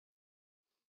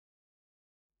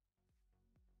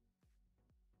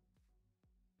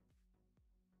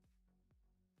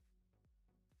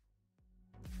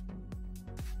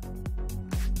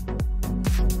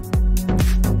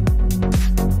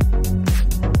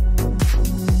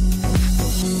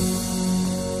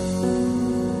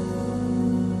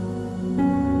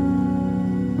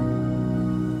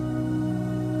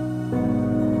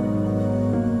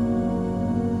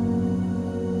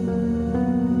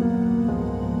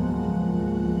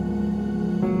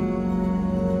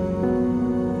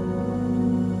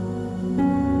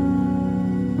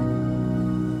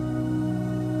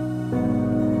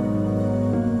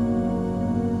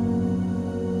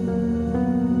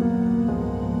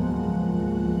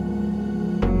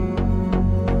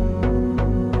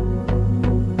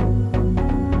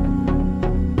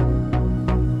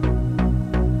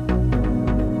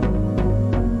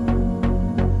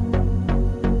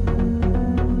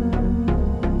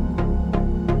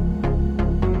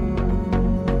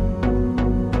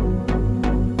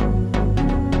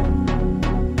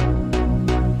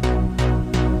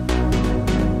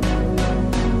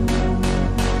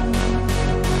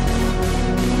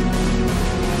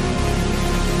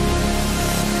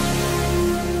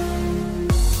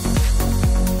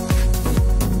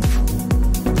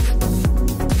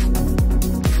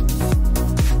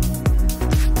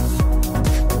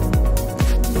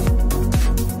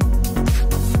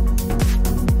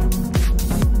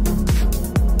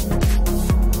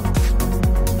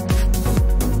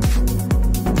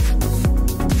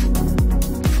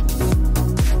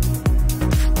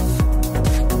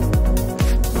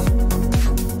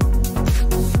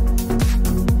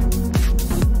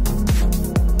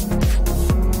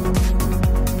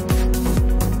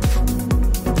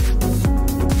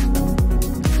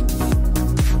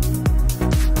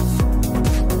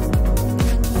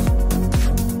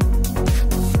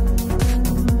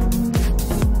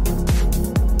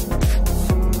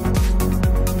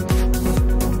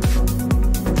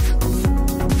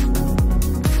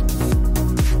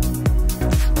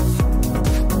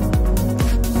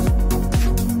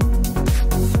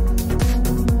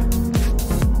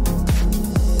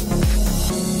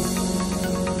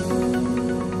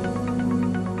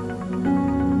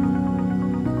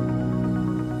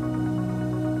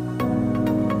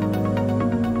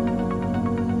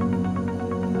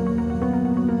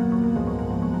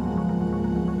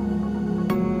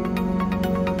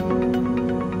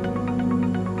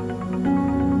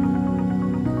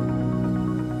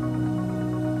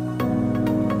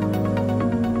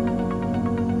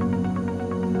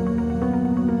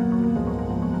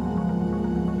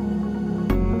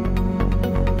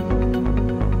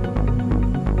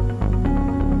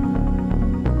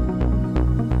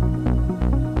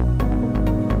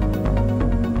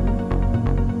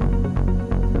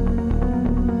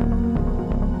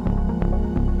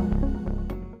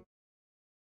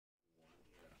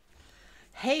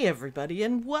Hey everybody,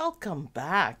 and welcome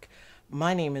back.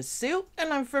 My name is Sue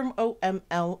and I'm from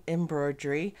OML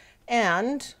Embroidery,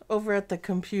 and over at the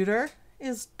computer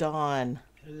is Dawn.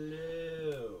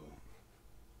 Hello.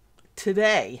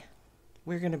 Today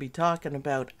we're going to be talking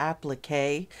about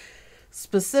applique,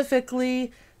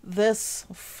 specifically this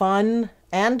fun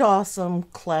and awesome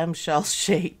clamshell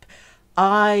shape.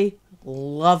 I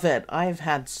love it. I've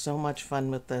had so much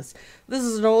fun with this. This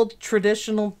is an old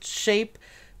traditional shape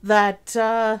that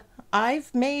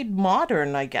I've made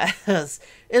modern, I guess.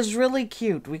 It's really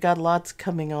cute. We got lots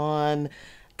coming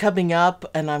up,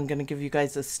 and I'm going to give you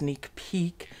guys a sneak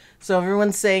peek. So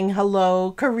everyone's saying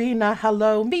hello. Karina,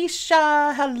 hello.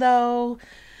 Misha, hello.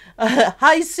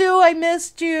 Hi, Sue, I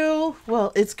missed you.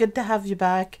 Well, it's good to have you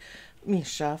back,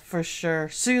 Misha, for sure.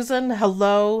 Susan,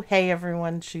 hello. Hey,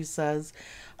 everyone, she says.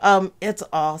 It's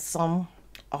awesome.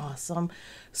 Awesome.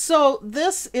 So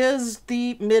this is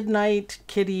the Midnight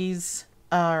Kitties,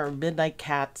 or Midnight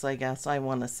Cats, I guess. I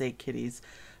want to say kitties.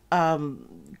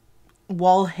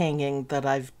 Wall hanging that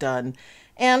I've done.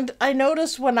 And I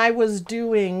noticed when I was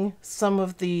doing some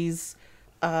of these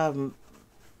clamshells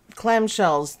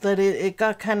that it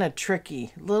got kind of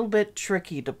tricky, a little bit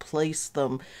tricky to place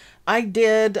them. I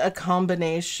did a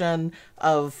combination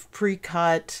of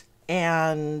pre-cut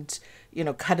and, you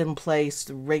know, cut in place,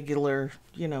 regular,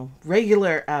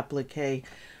 regular applique.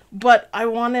 But I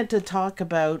wanted to talk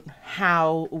about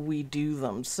how we do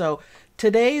them. So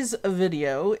today's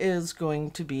video is going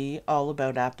to be all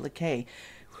about applique.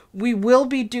 We will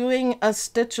be doing a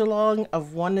stitch along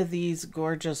of one of these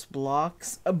gorgeous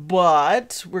blocks,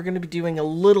 but we're going to be doing a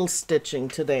little stitching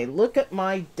today. Look at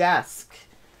my desk.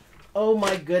 Oh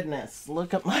my goodness,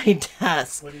 look at my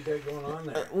desk. What do you got going on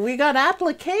there? We got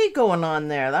applique going on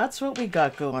there. That's what we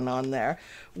got going on there.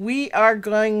 We are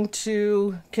going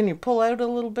to, can you pull out a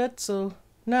little bit? So,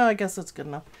 no, I guess that's good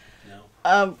enough. No.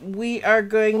 we are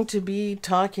going to be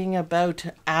talking about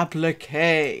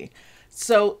applique.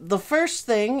 So the first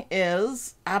thing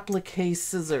is applique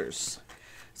scissors.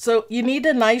 So you need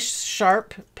a nice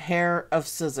sharp pair of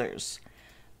scissors.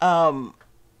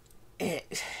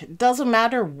 It doesn't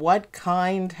matter what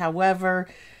kind, however,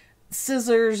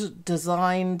 scissors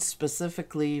designed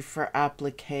specifically for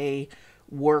applique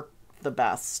work the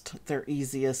best. They're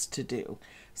easiest to do.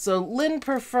 So Lynn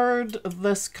preferred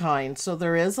this kind, so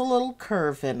there is a little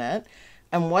curve in it.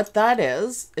 And what that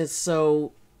is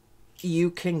so you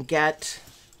can get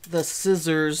the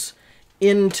scissors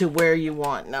into where you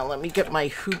want. Now let me get my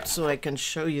hoop so I can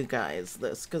show you guys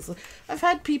this, because I've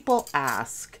had people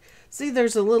ask. See,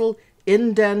 there's a little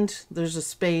indent, there's a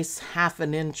space, half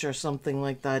an inch or something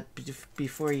like that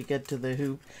before you get to the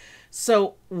hoop.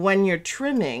 So when you're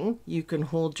trimming, you can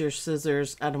hold your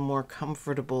scissors at a more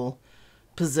comfortable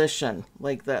position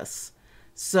like this.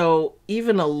 So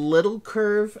even a little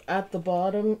curve at the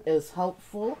bottom is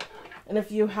helpful. And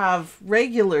if you have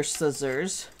regular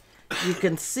scissors, you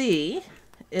can see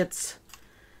it's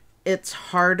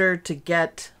harder to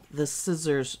get the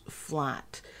scissors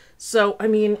flat. So, I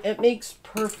mean, it makes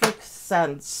perfect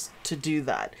sense to do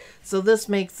that. So this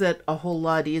makes it a whole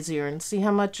lot easier. And see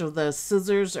how much of the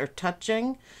scissors are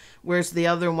touching? Whereas the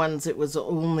other ones, it was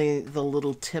only the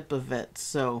little tip of it.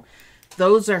 So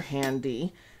those are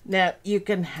handy. Now, you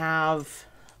can have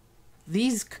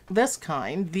this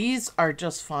kind. These are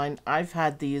just fine. I've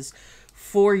had these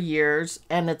for years,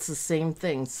 and it's the same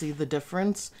thing. See the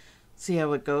difference? See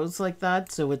how it goes like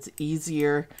that? So it's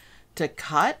easier to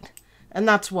cut. And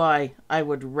that's why I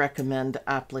would recommend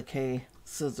applique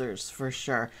scissors for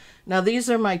sure. Now, these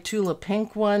are my Tula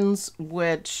Pink ones,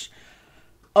 which,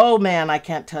 oh man, I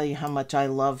can't tell you how much I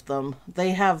love them. They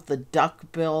have the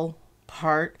duckbill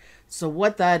part. So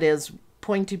what that is,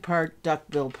 pointy part,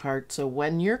 duckbill part. So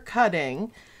when you're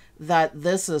cutting, that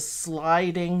this is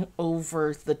sliding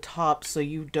over the top so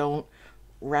you don't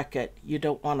wreck it. You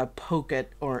don't want to poke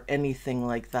it or anything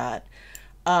like that.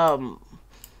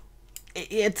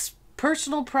 It's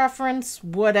personal preference,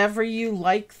 whatever you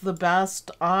like the best.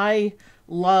 I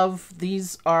love,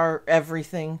 these are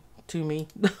everything to me.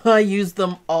 I use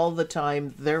them all the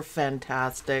time. They're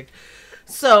fantastic.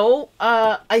 So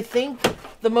I think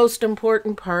the most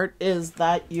important part is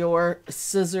that your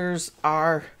scissors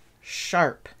are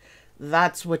sharp.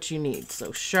 That's what you need.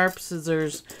 So sharp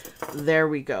scissors, there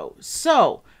we go.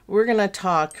 So we're going to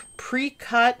talk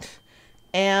pre-cut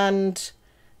and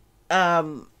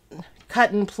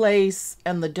cut in place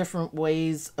and the different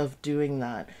ways of doing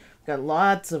that. Got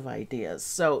lots of ideas.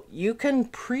 So you can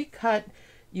pre-cut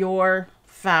your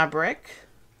fabric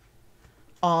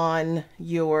on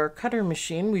your cutter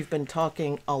machine. We've been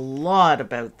talking a lot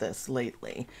about this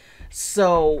lately.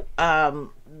 So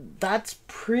that's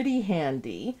pretty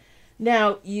handy.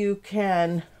 Now you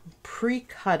can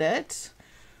pre-cut it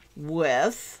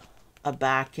with a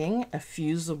backing, a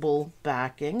fusible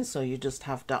backing. So you just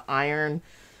have to iron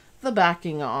the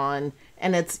backing on,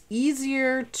 and it's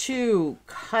easier to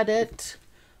cut it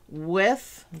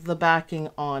with the backing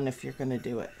on if you're going to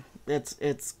do it.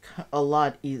 It's a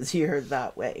lot easier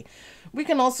that way. We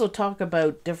can also talk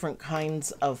about different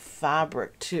kinds of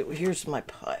fabric too. Here's my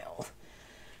pile.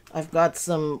 I've got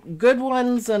some good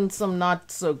ones and some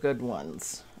not so good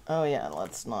ones. Oh yeah,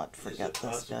 let's not forget this guy.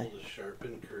 Is it possible to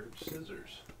sharpen curved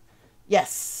scissors?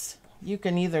 Yes. You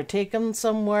can either take them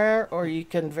somewhere or you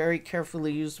can very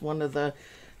carefully use one of the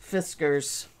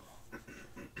Fiskars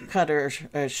cutter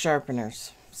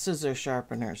sharpeners, scissor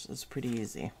sharpeners. It's pretty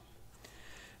easy.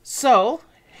 So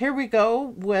here we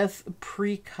go with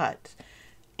pre-cut.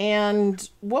 And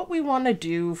what we want to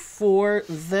do for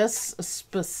this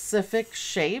specific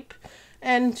shape,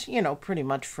 and you know, pretty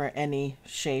much for any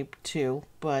shape too,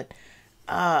 but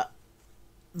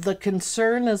the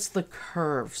concern is the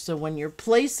curve. So when you're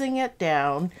placing it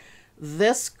down,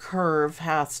 this curve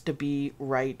has to be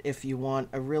right if you want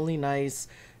a really nice,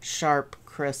 sharp,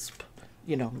 crisp,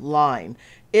 you know, line.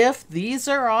 If these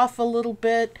are off a little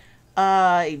bit,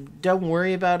 don't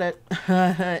worry about it.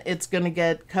 It's going to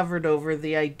get covered over.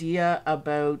 The idea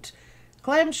about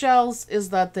clamshells is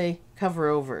that they cover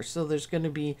over. So there's going to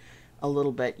be a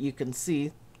little bit. You can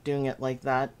see doing it like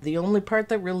that. The only part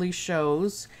that really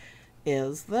shows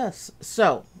is this.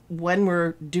 So when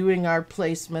we're doing our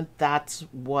placement, that's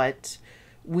what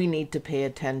we need to pay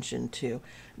attention to.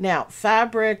 Now,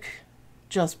 fabric,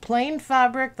 just plain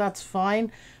fabric, that's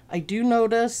fine. I do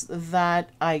notice that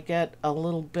I get a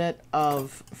little bit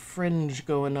of fringe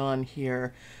going on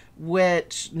here,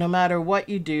 which no matter what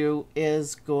you do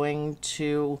is going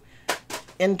to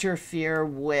interfere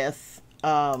with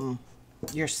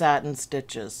your satin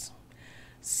stitches.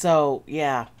 So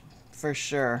yeah, for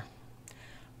sure.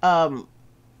 But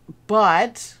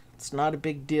it's not a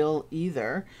big deal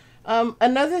either.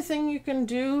 Another thing you can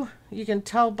do, you can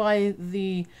tell by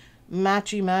the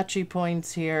matchy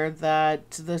points here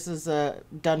that this is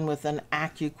done with an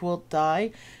AccuQuilt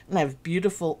die, and I have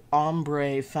beautiful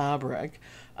ombre fabric.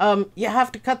 You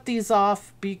have to cut these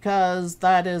off because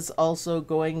that is also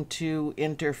going to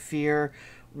interfere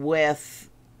with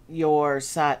your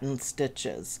satin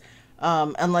stitches,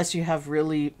 unless you have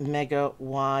really mega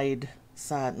wide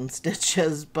satin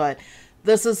stitches. But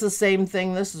this is the same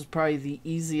thing. This is probably the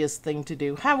easiest thing to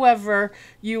do. However,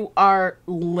 you are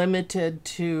limited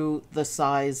to the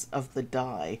size of the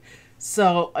die.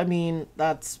 So, I mean,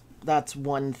 that's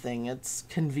one thing. It's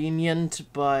convenient,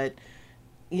 but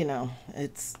you know,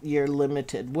 you're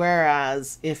limited.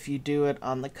 Whereas if you do it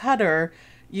on the cutter,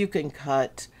 you can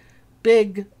cut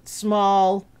big,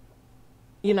 small,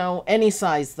 you know, any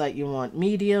size that you want,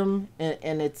 medium,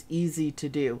 and it's easy to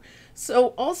do.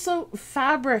 So also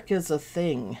fabric is a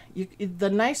thing. The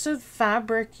nicer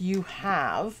fabric you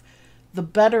have, the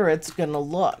better it's going to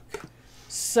look.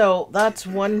 So that's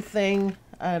one thing.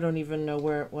 I don't even know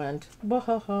where it went.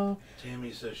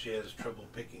 Tammy says she has trouble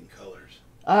picking colors.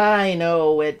 I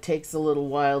know, it takes a little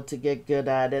while to get good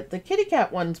at it. The kitty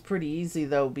cat one's pretty easy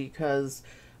though, because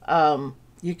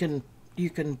you can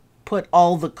put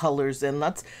all the colors in.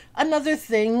 That's another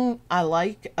thing I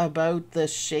like about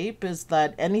this shape, is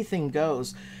that anything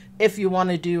goes. If you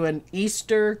want to do an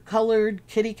Easter colored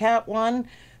kitty cat one,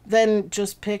 then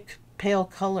just pick pale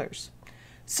colors.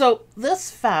 So this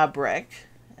fabric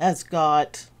has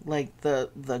got like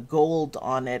the gold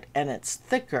on it, and it's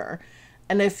thicker.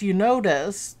 And if you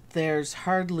notice, there's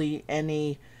hardly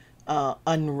any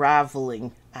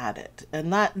unraveling at it.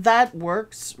 And that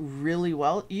works really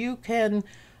well. You can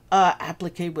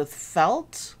applique with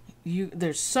felt.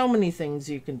 There's so many things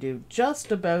you can do,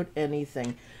 just about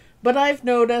anything. But I've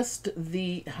noticed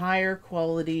the higher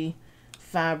quality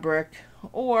fabric,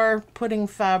 or putting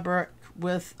fabric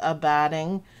with a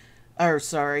backing,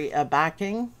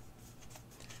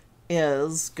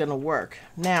 is gonna work.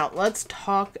 Now let's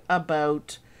talk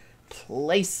about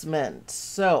placement.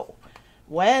 So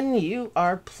when you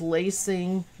are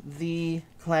placing the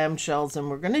clamshells, and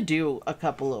we're going to do a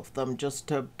couple of them just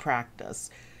to practice,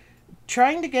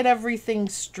 trying to get everything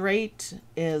straight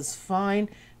is fine.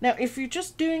 Now if you're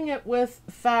just doing it with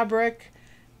fabric,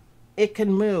 it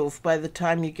can move by the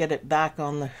time you get it back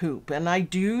on the hoop, and I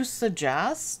do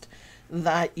suggest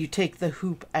that you take the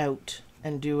hoop out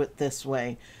and do it this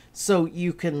way, so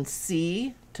you can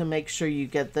see to make sure you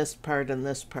get this part and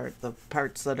this part, the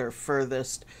parts that are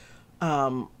furthest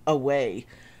away.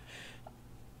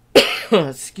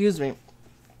 Excuse me.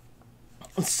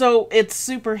 So it's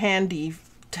super handy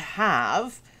to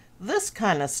have this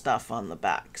kind of stuff on the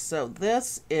back. So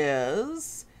this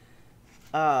is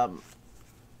not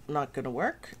going to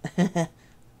work.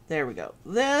 There we go.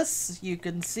 This, you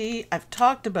can see, I've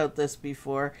talked about this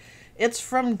before. It's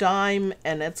from Dime,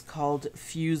 and it's called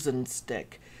Fuse and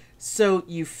Stick. So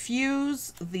you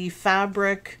fuse the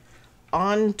fabric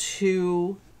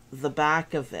onto the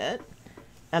back of it,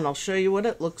 and I'll show you what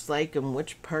it looks like and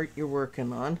which part you're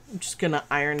working on. I'm just going to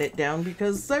iron it down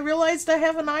because I realized I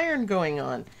have an iron going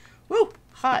on. Woo,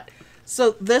 hot.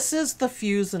 So this is the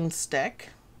Fuse and Stick,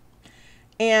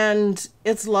 and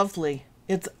it's lovely.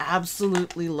 It's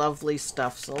absolutely lovely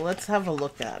stuff. So let's have a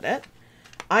look at it.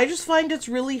 I just find it's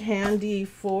really handy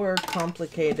for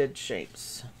complicated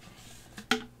shapes,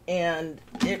 and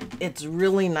it's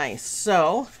really nice.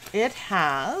 So it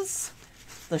has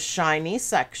the shiny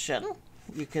section,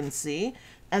 you can see,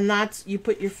 and that's, you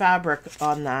put your fabric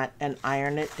on that and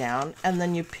iron it down, and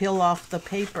then you peel off the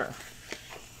paper,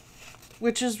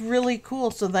 which is really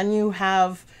cool. So then you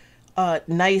have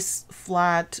nice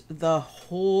flat the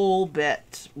whole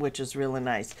bit, which is really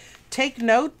nice. Take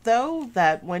note though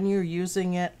that when you're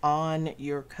using it on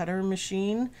your cutting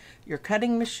machine,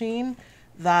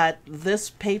 that this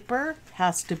paper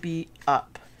has to be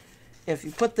up. If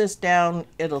you put this down,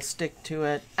 it'll stick to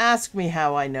it. Ask me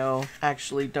how I know.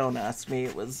 Actually, don't ask me.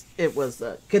 It was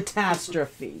a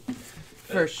catastrophe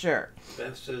for sure.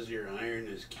 Beth says your iron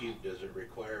is cute. Does it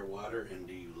require water, and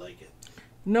do you like it?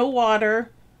 No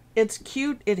water. It's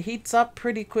cute. It heats up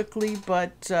pretty quickly,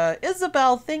 but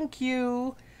Isabel, thank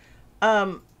you.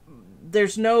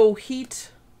 There's no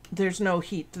heat. There's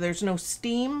no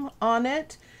steam on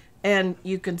it, and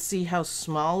you can see how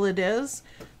small it is.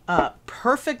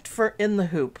 Perfect for in the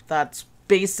hoop. That's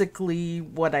basically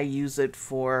what I use it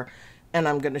for, and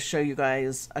I'm going to show you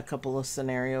guys a couple of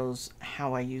scenarios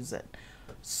how I use it.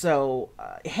 So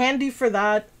handy for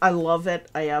that. I love it.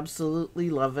 I absolutely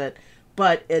love it.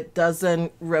 but it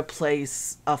doesn't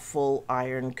replace a full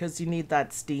iron because you need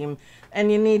that steam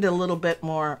and you need a little bit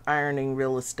more ironing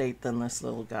real estate than this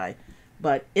little guy.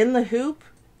 But in the hoop,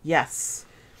 yes.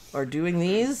 Or doing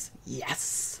these,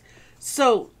 yes.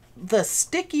 So the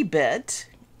sticky bit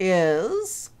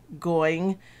is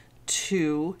going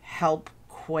to help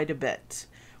quite a bit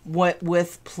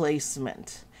with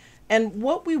placement. And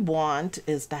what we want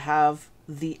is to have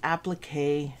the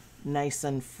applique nice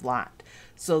and flat.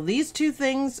 So these two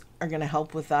things are going to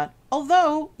help with that.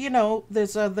 Although, you know,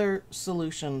 there's other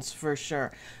solutions for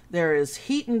sure. There is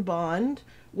heat and bond,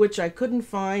 which I couldn't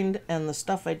find, and the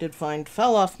stuff I did find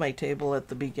fell off my table at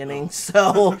the beginning.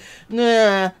 So,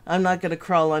 nah, I'm not going to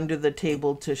crawl under the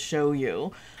table to show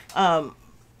you.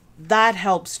 That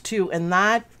helps too, and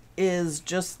that is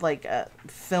just like a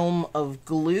film of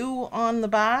glue on the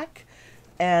back,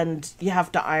 and you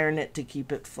have to iron it to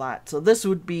keep it flat. So this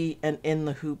would be an in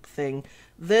the hoop thing.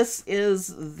 This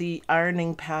is the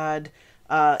ironing pad.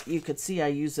 You could see I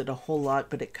use it a whole lot,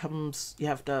 but it comes, you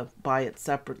have to buy it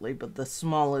separately, but the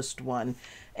smallest one.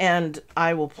 And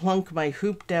I will plunk my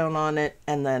hoop down on it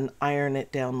and then iron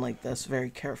it down like this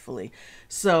very carefully.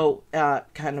 So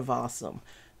kind of awesome.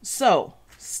 So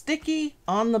sticky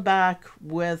on the back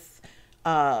with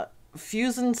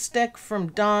fuse and stick from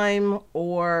Dime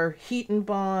or heat and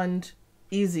bond,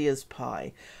 easy as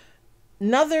pie.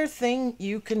 Another thing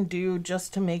you can do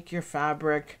just to make your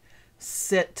fabric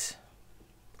sit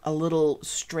a little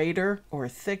straighter or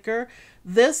thicker,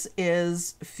 this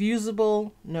is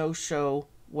fusible no-show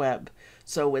web.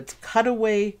 So it's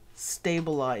cutaway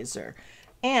stabilizer.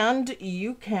 And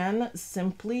you can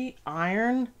simply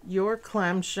iron your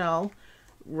clamshell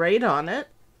right on it.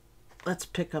 Let's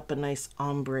pick up a nice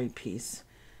ombre piece.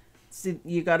 See,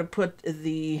 you got to put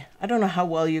the, I don't know how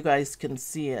well you guys can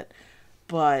see it,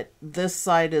 but this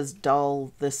side is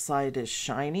dull, this side is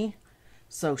shiny.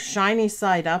 So shiny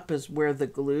side up is where the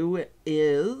glue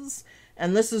is.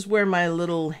 And this is where my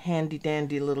little handy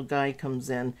dandy little guy comes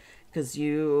in, because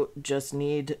you just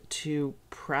need to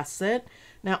press it.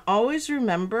 Now always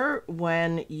remember,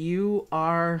 when you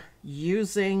are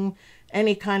using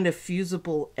any kind of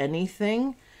fusible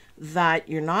anything, that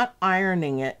you're not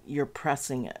ironing it, you're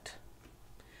pressing it.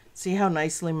 See how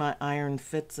nicely my iron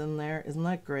fits in there? Isn't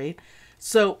that great?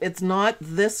 So it's not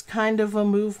this kind of a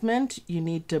movement. You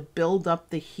need to build up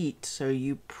the heat, so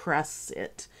you press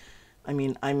it. I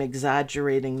mean, I'm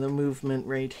exaggerating the movement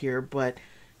right here, but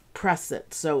press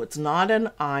it. So it's not an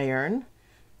iron.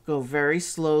 Go very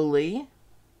slowly,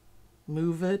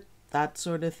 move it, that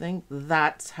sort of thing.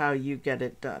 That's how you get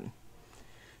it done.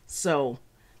 So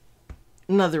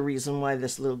another reason why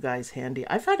this little guy's handy.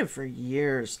 I've had it for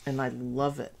years and I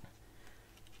love it.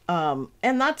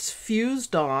 And that's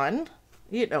fused on.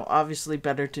 You know, obviously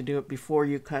better to do it before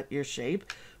you cut your shape,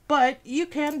 but you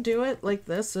can do it like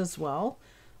this as well.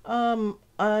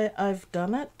 I've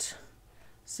done it.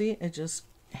 See, I just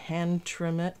hand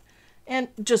trim it and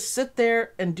just sit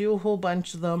there and do a whole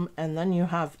bunch of them, and then you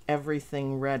have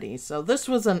everything ready. So this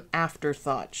was an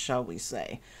afterthought, shall we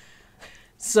say.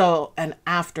 So an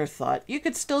afterthought. You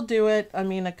could still do it. I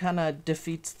mean, it kind of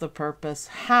defeats the purpose.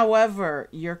 However,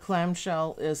 your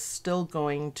clamshell is still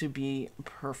going to be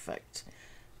perfect.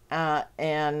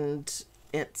 And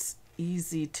it's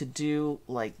easy to do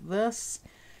like this.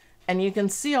 And you can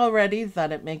see already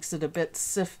that it makes it a bit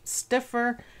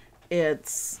stiffer.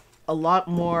 It's a lot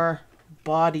more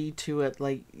body to it.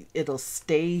 Like, it'll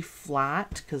stay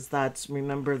flat, because that's,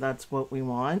 remember, that's what we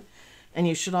want. And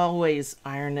you should always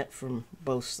iron it from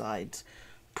both sides.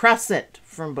 Press it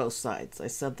from both sides. I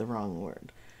said the wrong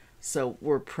word. So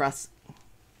we're pressing.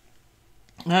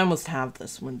 I almost have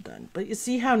this one done. But you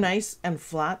see how nice and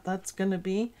flat that's going to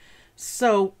be?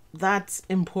 So that's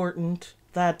important.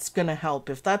 That's going to help.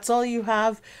 If that's all you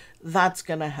have, that's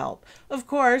going to help. Of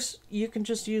course, you can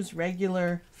just use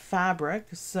regular fabric.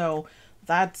 So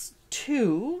that's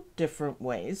two different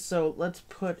ways. So let's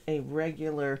put a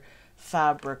regular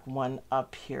fabric one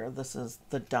up here. This is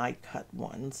the die cut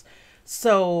ones.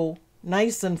 So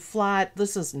nice and flat.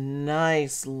 This is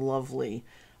nice, lovely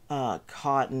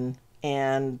cotton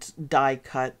and die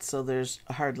cut, so there's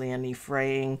hardly any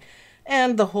fraying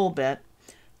and the whole bit.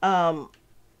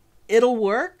 It'll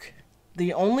work.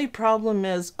 The only problem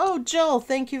is, oh, Jill,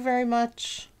 thank you very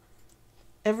much.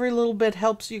 Every little bit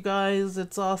helps you guys.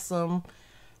 It's awesome.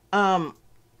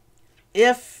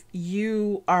 If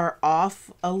you are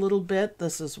off a little bit,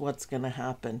 this is what's going to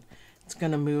happen. It's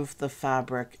going to move the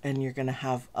fabric and you're going to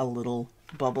have a little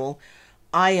bubble.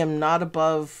 I am not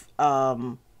above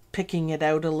picking it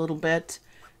out a little bit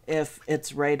if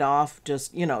it's right off.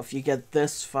 Just, you know, if you get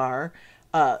this far,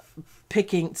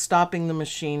 stopping the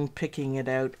machine, picking it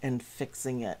out, and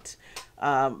fixing it,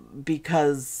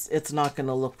 because it's not going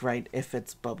to look right if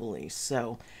it's bubbly.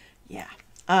 So, yeah,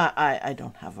 I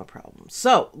don't have a problem.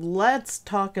 So let's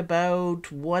talk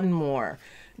about one more.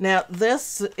 Now,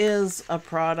 this is a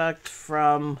product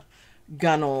from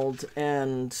Gunold,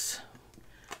 and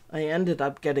I ended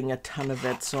up getting a ton of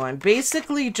it, so I'm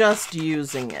basically just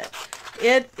using it.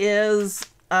 It is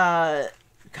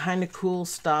kind of cool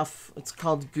stuff. It's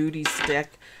called Goody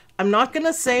Stick. I'm not going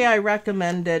to say I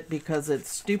recommend it because it's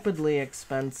stupidly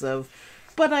expensive,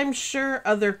 but I'm sure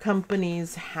other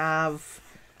companies have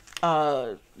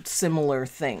similar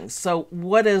things. So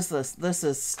what is this? This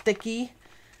is sticky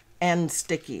and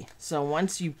sticky. So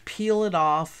once you peel it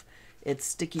off, it's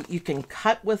sticky. You can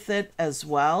cut with it as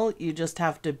well. You just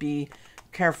have to be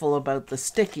careful about the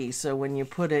sticky. So when you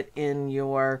put it in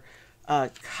your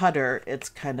cutter, it's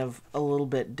kind of a little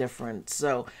bit different.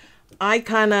 So I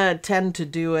kind of tend to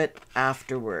do it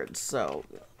afterwards. So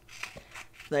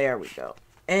there we go.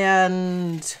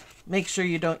 And make sure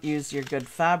you don't use your good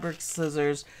fabric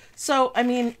scissors. So, I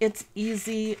mean, it's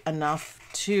easy enough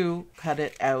to cut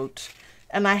it out.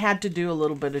 And I had to do a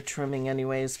little bit of trimming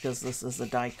anyways, because this is a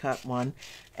die cut one.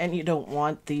 And you don't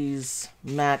want these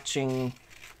matching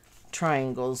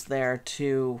triangles there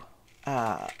to,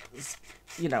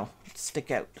 you know,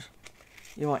 stick out.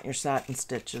 You want your satin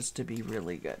stitches to be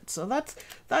really good. So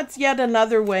that's yet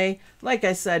another way. Like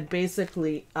I said,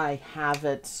 basically I have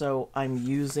it, so I'm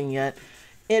using it.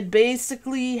 It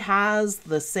basically has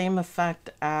the same effect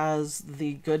as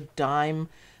the good dime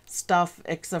stuff,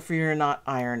 except for you're not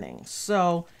ironing.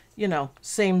 So, you know,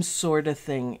 same sort of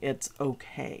thing. It's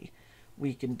okay.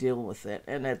 We can deal with it.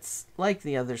 And it's like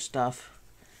the other stuff.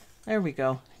 There we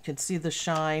go. You can see the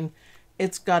shine.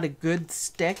 It's got a good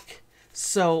stick.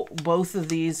 So both of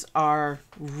these are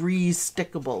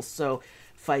re-stickable. So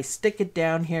if I stick it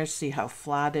down here, see how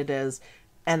flat it is,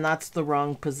 and that's the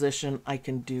wrong position, I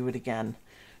can do it again.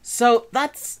 So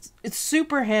it's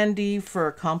super handy for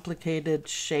a complicated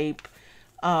shape.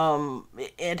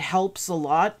 It helps a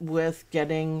lot with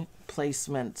getting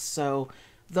placement. So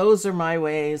those are my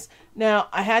ways. Now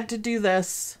I had to do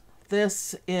this.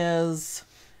 This is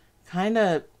kind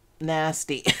of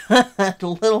nasty, a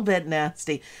little bit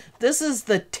nasty. This is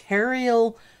the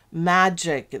Terrial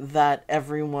Magic that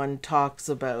everyone talks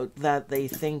about, that they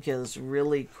think is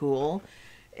really cool.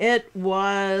 It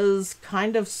was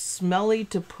kind of smelly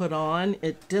to put on.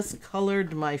 It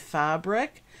discolored my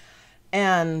fabric,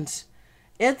 and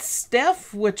it's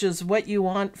stiff, which is what you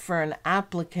want for an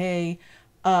applique.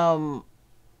 So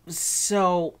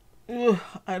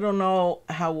I don't know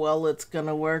how well it's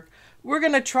gonna work. We're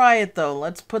going to try it though.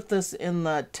 Let's put this in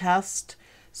the test.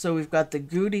 So we've got the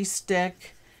Goody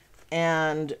Stick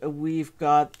and we've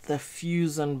got the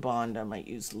Fuse and Bond. I might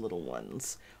use little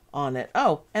ones on it.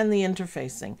 Oh, and the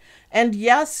interfacing. And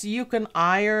yes, you can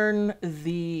iron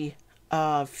the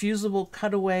fusible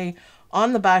cutaway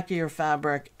on the back of your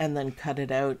fabric and then cut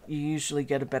it out. You usually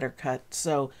get a better cut.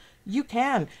 So you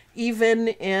can. Even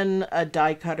in a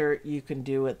die cutter, you can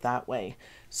do it that way.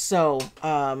 So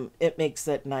it makes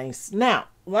it nice. Now,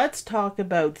 let's talk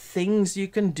about things you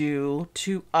can do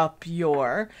to up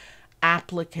your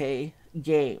applique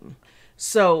game.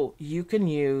 So you can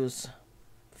use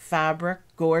fabric,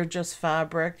 gorgeous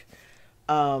fabric,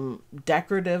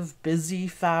 decorative, busy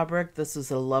fabric. This is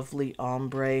a lovely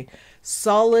ombre.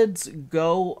 Solids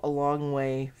go a long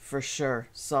way for sure.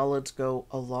 Solids go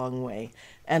a long way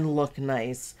and look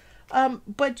nice.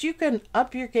 But you can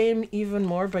up your game even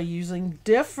more by using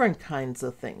different kinds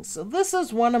of things. So this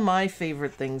is one of my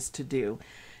favorite things to do.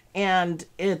 And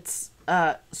it's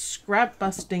scrap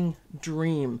busting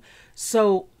dream.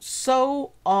 So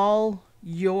all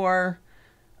your...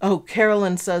 Oh,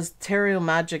 Carolyn says, Terrial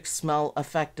Magic smell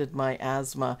affected my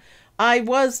asthma. I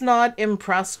was not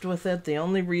impressed with it. The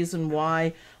only reason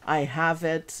why I have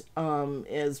it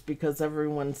is because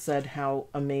everyone said how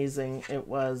amazing it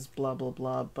was, blah, blah,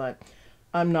 blah. But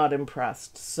I'm not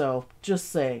impressed. So just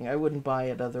saying, I wouldn't buy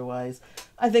it otherwise.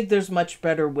 I think there's much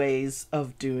better ways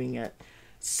of doing it.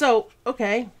 So,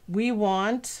 okay, we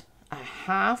want a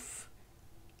half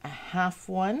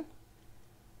one.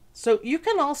 So you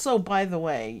can also, by the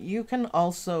way, you can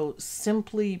also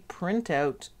simply print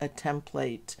out a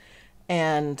template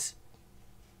and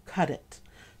cut it.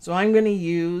 So I'm going to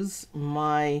use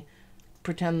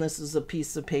pretend this is a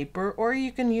piece of paper, or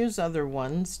you can use other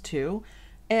ones too,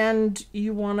 and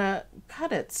you want to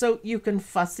cut it. So you can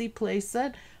fussy place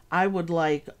it. I would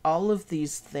like all of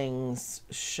these things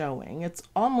showing. It's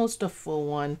almost a full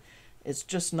one, It's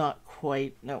just not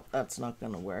quite, no, that's not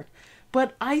going to work.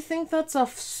 But I think that's a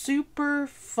super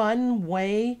fun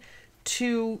way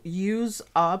to use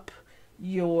up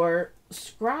your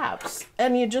scraps.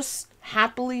 And you just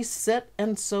happily sit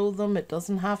and sew them. It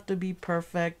doesn't have to be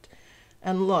perfect.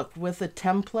 And look, with a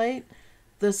template,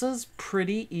 this is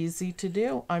pretty easy to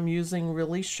do. I'm using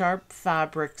really sharp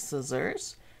fabric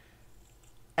scissors.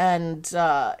 And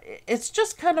it's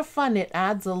just kind of fun. It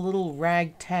adds a little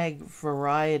ragtag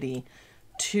variety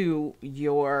to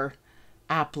your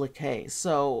applique.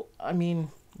 So, I mean,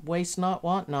 waste not,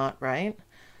 want not, right?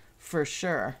 For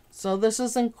sure. So this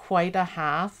isn't quite a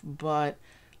half, but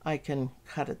I can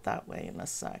cut it that way in a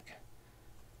sec.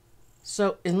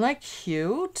 So isn't that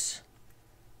cute?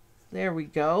 There we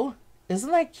go.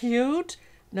 Isn't that cute?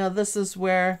 Now this is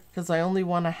where, because I only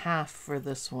want a half for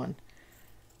this one.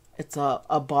 It's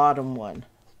a bottom one.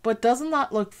 But doesn't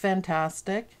that look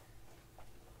fantastic?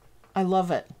 I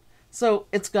love it. So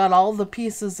it's got all the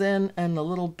pieces in and the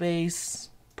little base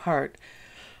part.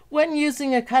 When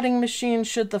using a cutting machine,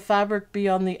 should the fabric be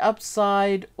on the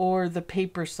upside or the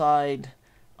paper side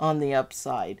on the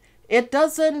upside? It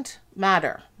doesn't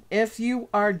matter. If you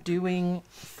are doing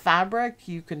fabric,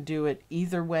 you can do it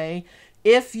either way.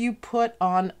 If you put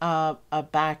on a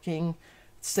backing,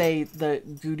 say the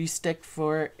Goody Stick,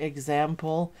 for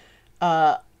example,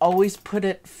 always put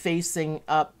it facing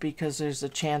up because there's a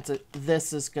chance that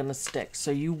this is going to stick.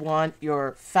 So you want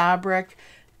your fabric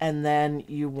and then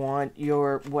you want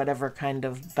your whatever kind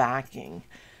of backing.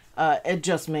 It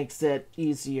just makes it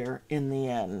easier in the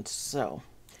end. So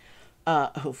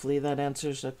hopefully that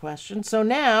answers the question. So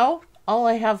now all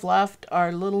I have left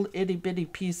are little itty bitty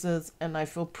pieces, and I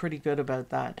feel pretty good about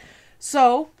that.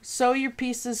 So sew your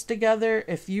pieces together.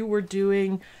 If you were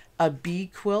doing a bee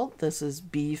quilt, this is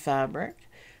bee fabric.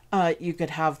 You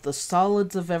could have the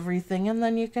solids of everything, and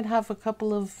then you could have a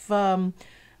couple of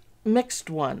mixed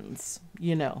ones,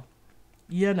 you know.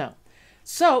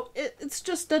 So it's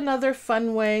just another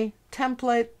fun way.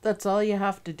 Template, that's all you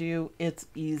have to do. It's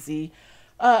easy.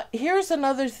 Here's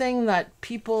another thing that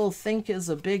people think is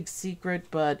a big secret,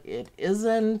 but it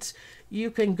isn't.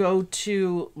 You can go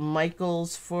to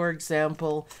Michael's, for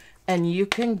example, and you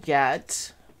can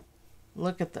get,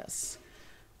 look at this,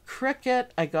 Cricut.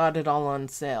 I got it all on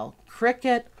sale.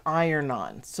 Cricut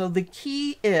iron-on. So the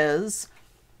key is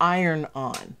iron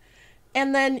on.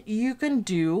 And then you can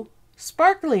do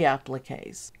sparkly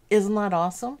appliques. Isn't that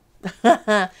awesome?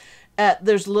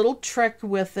 There's a little trick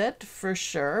with it for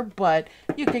sure, but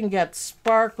you can get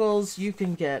sparkles, you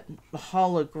can get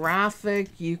holographic,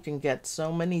 you can get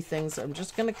so many things. I'm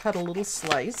just going to cut a little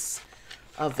slice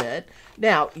of it.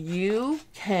 Now, you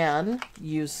can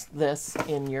use this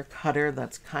in your cutter.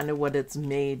 That's kind of what it's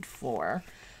made for.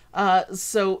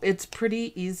 So it's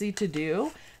pretty easy to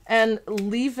do. And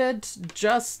leave it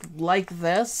just like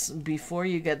this before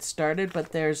you get started,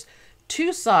 but there's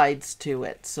two sides to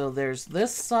it. So there's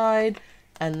this side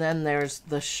and then there's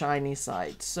the shiny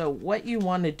side. So what you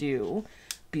want to do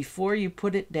before you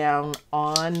put it down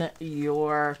on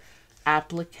your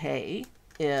applique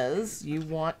is you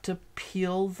want to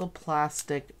peel the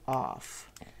plastic off.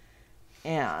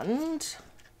 And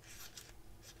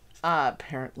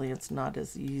apparently it's not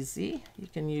as easy. You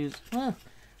can use,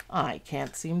 I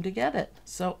can't seem to get it.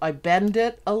 So I bend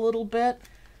it a little bit,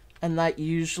 and that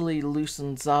usually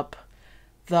loosens up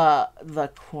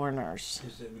the corners.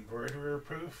 Is it embroidery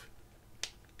proof?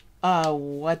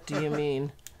 What do you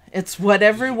mean? It's what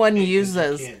everyone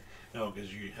uses. No,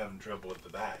 because you're having trouble with the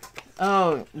back.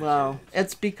 Oh, well,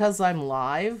 it's because I'm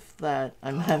live that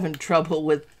I'm having trouble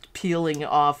with peeling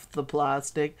off the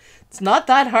plastic. It's not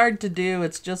that hard to do.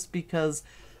 It's just because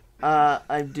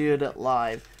I'm doing it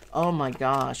live. Oh my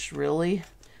gosh, really?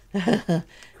 Karina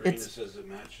says it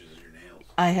matches your nails.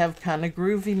 I have kind of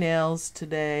groovy nails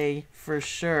today, for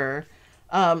sure.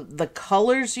 The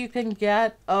colors you can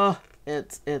get,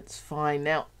 it's fine.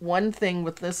 Now, one thing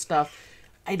with this stuff,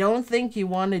 I don't think you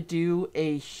want to do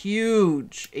a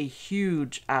huge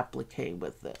applique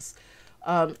with this.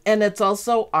 And it's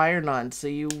also iron-on, so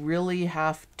you really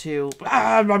have to...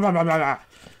 I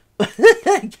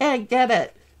can't get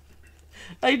it.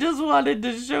 I just wanted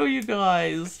to show you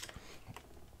guys.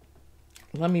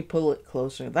 Let me pull it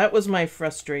closer. That was my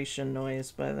frustration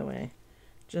noise, by the way.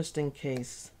 Just in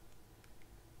case.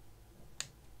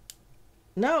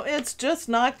 No, it's just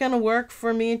not going to work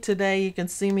for me today. You can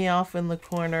see me off in the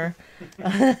corner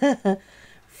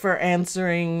for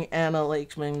answering Anna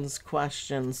Lakeman's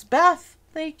questions. Beth,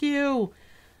 thank you.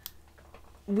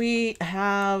 We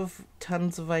have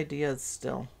tons of ideas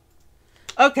still.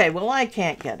 Okay, well, I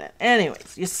can't get it.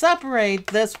 Anyways, you separate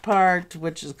this part,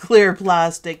 which is clear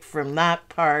plastic, from that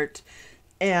part.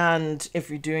 And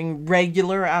if you're doing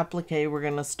regular applique, we're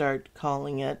going to start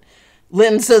calling it.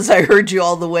 Lynn says, I heard you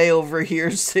all the way over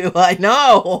here, Sue. I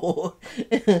know.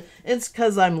 It's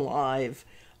because I'm live.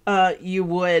 You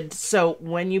would, so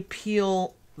when you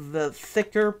peel the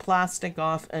thicker plastic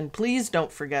off, and please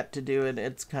don't forget to do it.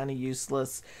 It's kind of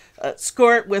useless.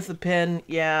 Score it with a pin.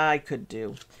 Yeah, I could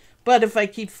do. But if I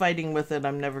keep fighting with it,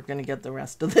 I'm never going to get the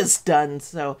rest of this done.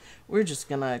 So we're just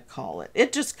going to call it.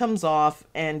 It just comes off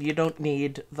and you don't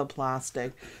need the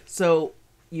plastic. So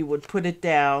you would put it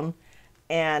down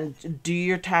and do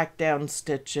your tack down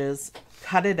stitches,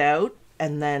 cut it out,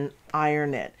 and then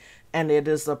iron it. And it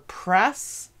is a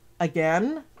press,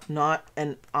 again, not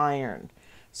an iron.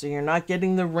 So you're not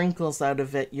getting the wrinkles out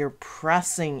of it. You're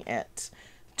pressing it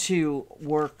to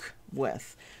work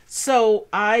with. So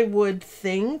I would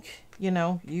think, you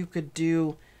know, you could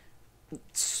do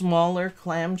smaller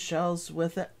clamshells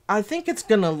with it. I think it's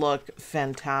going to look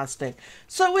fantastic.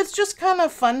 So it's just kind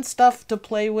of fun stuff to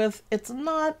play with. It's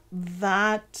not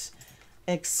that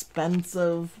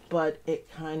expensive, but it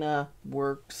kind of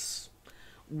works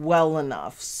well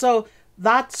enough. So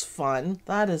that's fun.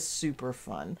 That is super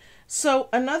fun. So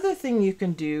another thing you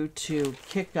can do to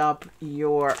kick up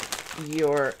your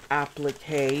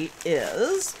applique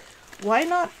is, why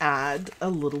not add a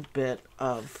little bit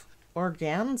of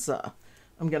organza?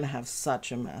 I'm going to have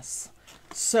such a mess.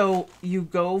 So you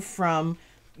go from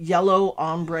yellow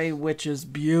ombre, which is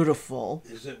beautiful.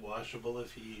 Is it washable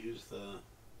if you use the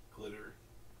glitter?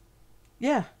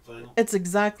 Yeah. Vinyl? It's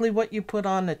exactly what you put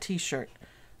on a t-shirt.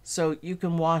 So you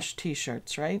can wash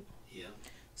t-shirts, right? Yeah.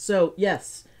 So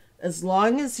yes, as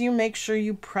long as you make sure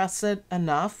you press it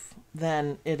enough,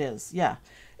 then it is. Yeah.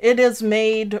 It is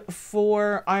made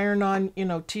for iron-on, you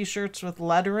know, t-shirts with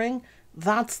lettering.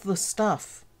 That's the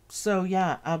stuff. So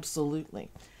yeah, absolutely.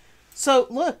 So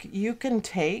look, you can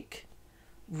take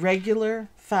regular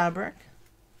fabric,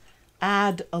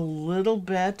 add a little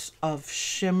bit of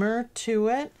shimmer to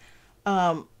it,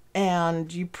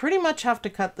 and you pretty much have to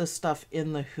cut this stuff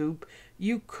in the hoop.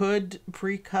 You could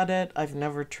pre-cut it. I've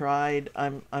never tried.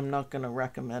 I'm not going to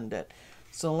recommend it.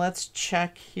 So let's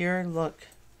check here. Look.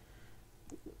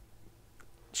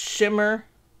 Shimmer.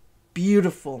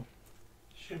 Beautiful.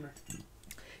 Shimmer.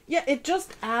 Yeah, it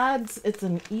just adds, it's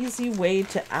an easy way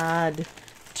to add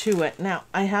to it. Now,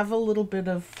 I have a little bit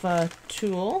of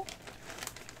tulle,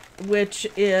 which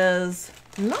is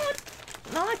not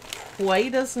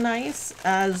quite as nice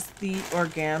as the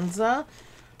organza,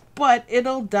 but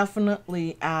it'll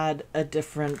definitely add a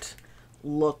different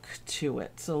look to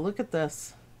it. So look at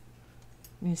this.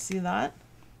 You see that?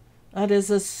 That is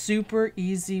a super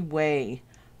easy way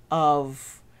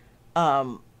of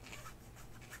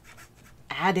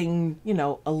adding, you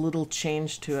know, a little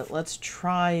change to it. Let's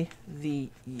try the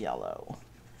yellow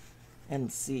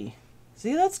and see.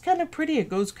 See, that's kind of pretty. It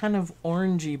goes kind of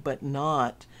orangey, but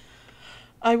not.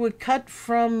 I would cut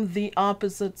from the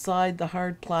opposite side. The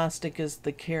hard plastic is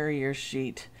the carrier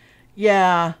sheet.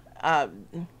 Yeah,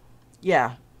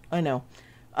 yeah, I know.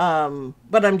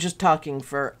 But I'm just talking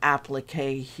for applique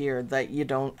here, that you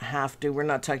don't have to. We're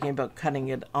not talking about cutting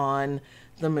it on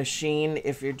the machine.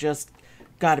 If you're just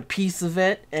got a piece of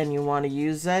it and you want to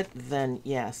use it, then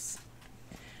yes.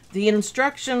 The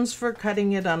instructions for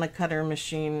cutting it on a cutter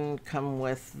machine come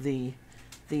with the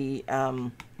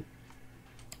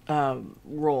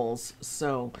rolls.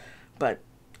 So, but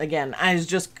again, I was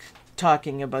just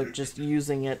talking about just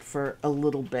using it for a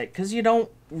little bit, because you don't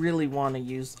really want to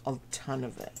use a ton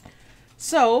of it.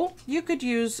 So you could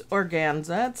use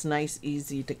organza. It's nice,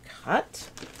 easy to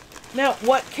cut. Now,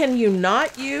 what can you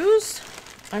not use?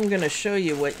 I'm going to show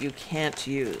you what you can't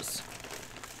use.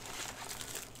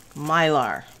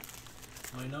 Mylar.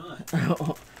 Why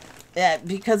not? Yeah,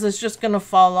 because it's just going to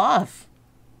fall off.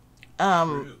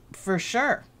 True. For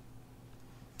sure.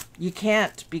 You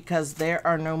can't, because there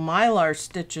are no Mylar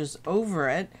stitches over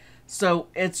it. So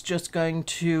it's just going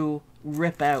to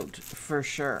rip out for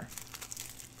sure.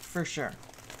 For sure.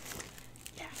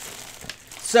 Yeah.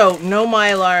 So no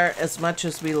Mylar, as much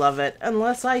as we love it,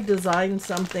 unless I design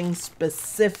something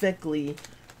specifically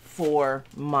for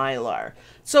Mylar.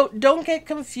 So don't get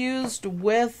confused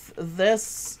with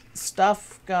this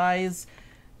stuff, guys.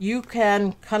 You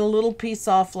can cut a little piece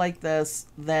off like this,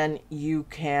 then you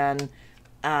can,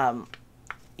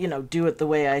 you know, do it the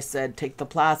way I said. Take the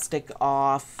plastic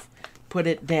off, put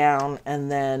it down, and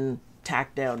then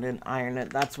tack down and iron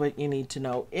it. That's what you need to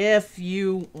know. If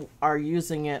you are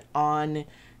using it on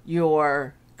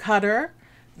your cutter,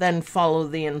 then follow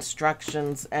the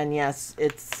instructions. And yes,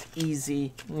 it's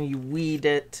easy. You weed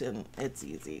it and it's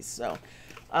easy. So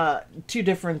two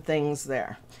different things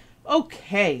there.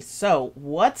 Okay, so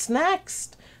what's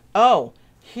next? Oh,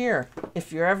 here,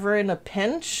 if you're ever in a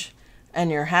pinch and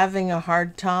you're having a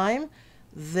hard time,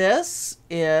 this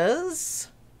is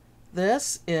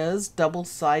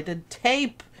double-sided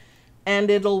tape, and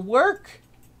it'll work.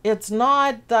 It's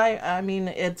not, I mean,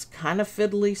 it's kind of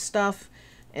fiddly stuff.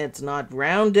 It's not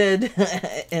rounded.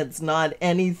 It's not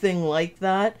anything like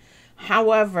that.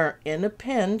 However, in a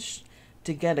pinch,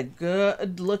 to get a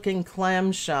good looking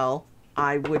clamshell,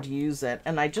 I would use it.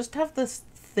 And I just have this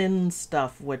thin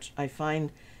stuff, which I find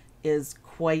is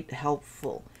quite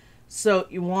helpful. So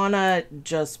you want to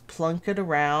just plunk it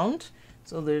around.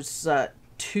 So there's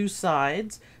two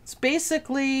sides. It's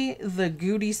basically the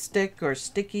goody stick or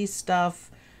sticky stuff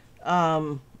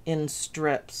in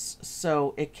strips,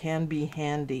 so it can be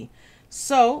handy.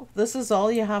 So this is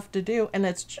all you have to do, and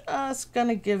it's just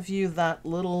gonna give you that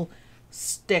little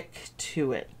stick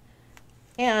to it.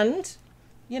 And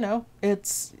you know,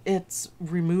 it's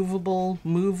removable,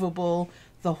 movable,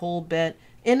 the whole bit.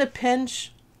 In a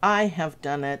pinch, I have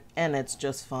done it, and it's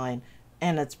just fine,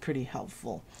 and it's pretty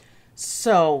helpful.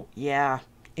 So yeah,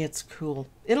 it's cool.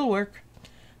 It'll work.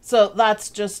 So that's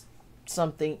just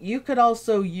something. You could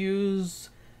also use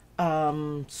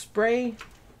spray,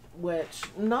 which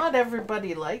not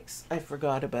everybody likes. I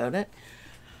forgot about it.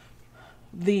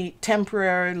 The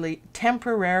temporary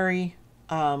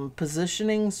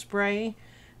positioning spray.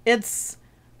 It's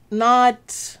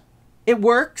not, it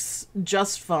works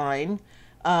just fine.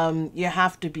 You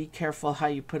have to be careful how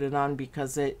you put it on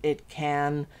because it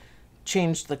can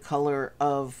change the color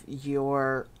of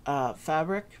your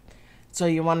fabric. So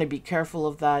you want to be careful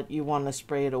of that. You want to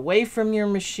spray it away from your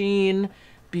machine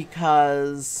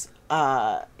because,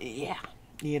 yeah,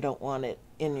 you don't want it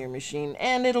in your machine.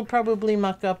 And it'll probably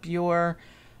muck up your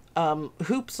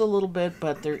hoops a little bit,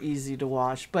 but they're easy to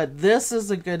wash. But this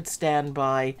is a good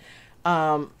standby.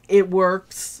 It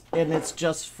works, and it's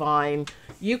just fine.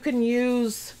 You can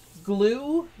use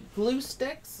glue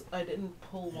sticks. I didn't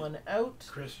pull one out.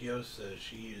 Chris Yost says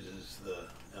she uses the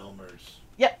Elmer's.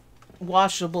 Yep.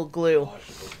 Washable glue.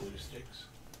 Washable glue sticks.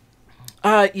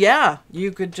 Yeah,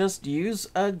 you could just use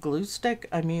a glue stick.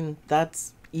 I mean,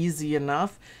 that's easy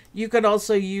enough. You could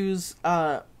also use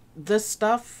this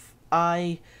stuff.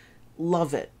 I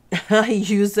love it. I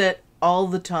use it all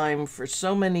the time for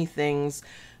so many things,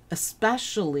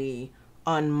 especially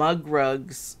on mug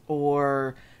rugs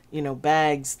or, you know,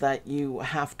 bags that you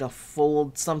have to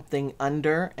fold something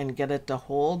under and get it to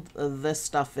hold. This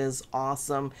stuff is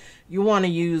awesome. You want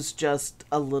to use just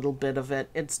a little bit of it.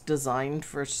 It's designed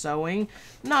for sewing,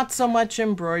 not so much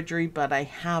embroidery, but I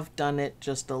have done it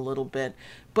just a little bit.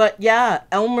 But yeah,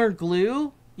 Elmer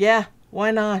glue, yeah,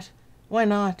 why not? Why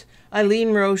not?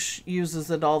 Eileen Roche uses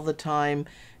it all the time,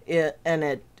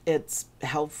 it's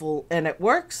helpful and it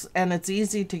works and it's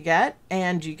easy to get,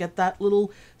 and you get that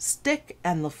little stick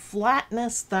and the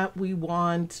flatness that we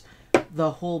want,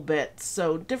 the whole bit.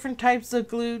 So different types of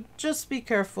glue, just be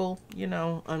careful. You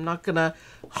know, I'm not gonna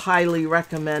highly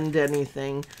recommend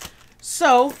anything.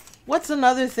 So what's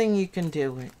another thing you can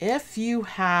do? If you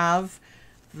have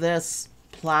this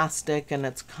plastic and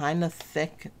it's kind of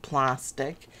thick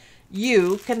plastic,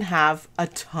 you can have a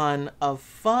ton of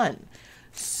fun.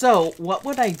 So what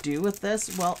would I do with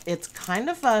this? Well, it's kind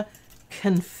of a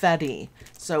confetti.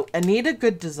 So Anita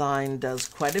Good Design does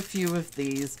quite a few of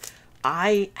these.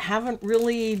 I haven't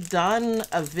really done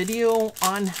a video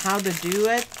on how to do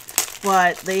it,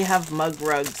 but they have mug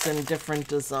rugs in different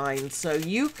designs. So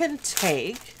you can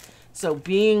take, so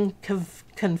being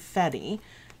confetti,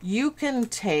 you can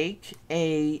take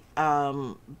a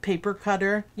paper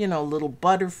cutter, you know, little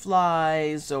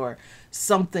butterflies or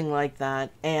something like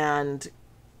that, and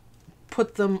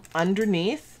put them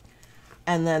underneath,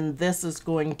 and then this is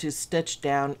going to stitch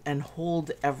down and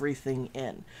hold everything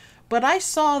in. But I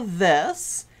saw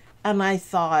this and I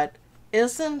thought,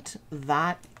 isn't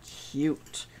that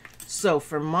cute? So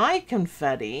for my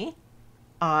confetti,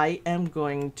 I am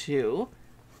going to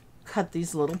cut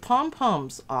these little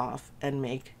pom-poms off and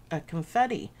make a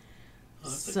confetti. Oh,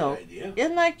 that's So a good idea.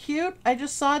 isn't that cute? I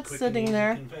just saw it Quick and sitting easy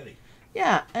there. confetti.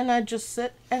 Yeah, and I just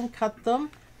sit and cut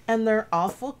them, and they're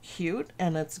awful cute,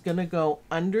 and it's gonna go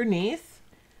underneath,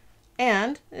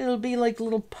 and it'll be like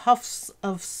little puffs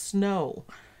of snow.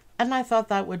 And I thought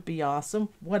that would be awesome.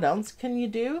 What else can you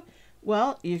do?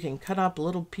 Well, you can cut up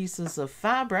little pieces of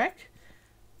fabric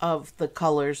of the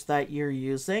colors that you're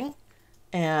using,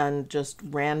 and just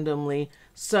randomly.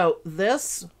 So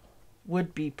this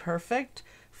would be perfect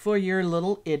for your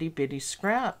little itty bitty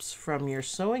scraps from your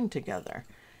sewing together.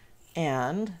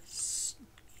 And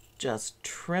just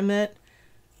trim it,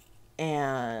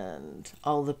 and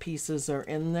all the pieces are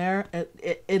in there.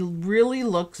 It really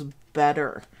looks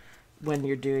better when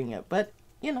you're doing it, but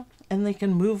you know, and they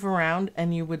can move around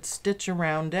and you would stitch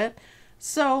around it.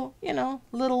 So, you know,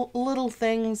 little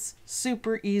things,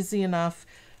 super easy enough.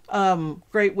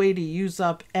 Great way to use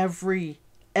up every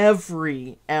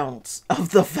ounce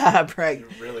of the fabric.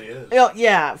 It really is. Oh,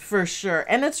 yeah, for sure.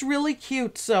 And it's really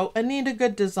cute. So Anita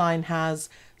Good Design has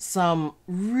some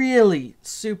really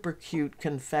super cute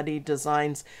confetti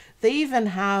designs. They even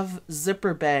have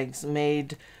zipper bags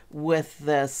made with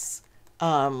this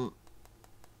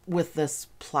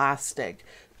plastic.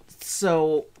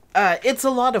 So it's a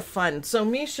lot of fun. So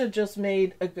Misha just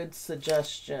made a good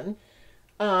suggestion.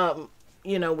 You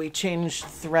know, we change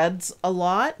threads a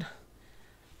lot.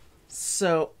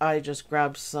 So I just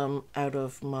grabbed some out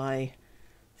of my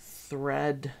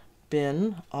thread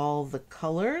bin, all the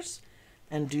colors,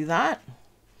 and do that.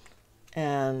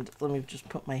 And let me just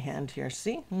put my hand here.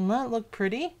 See, doesn't that look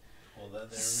pretty? Hold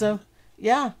that there. So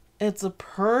yeah, it's a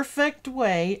perfect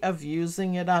way of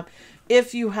using it up.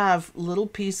 If you have little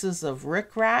pieces of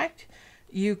rickrack,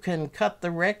 you can cut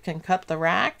the rick and cut the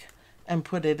rack and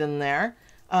put it in there.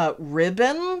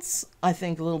 Ribbons, I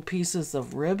think little pieces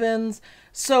of ribbons.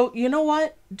 So you know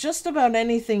what? Just about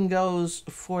anything goes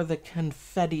for the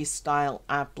confetti style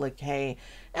applique.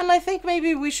 And I think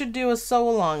maybe we should do a sew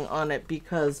along on it,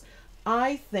 because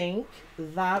I think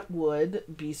that would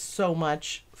be so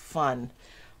much fun.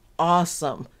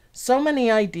 Awesome. So many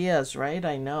ideas, right?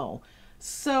 I know.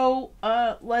 So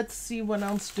let's see, what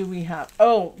else do we have?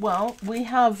 Oh, well, we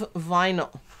have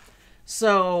vinyl.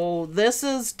 So this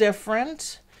is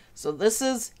different. So this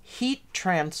is heat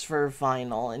transfer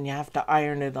vinyl, and you have to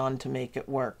iron it on to make it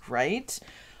work, right?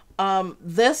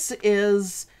 This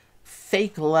is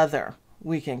fake leather,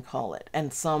 we can call it,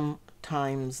 and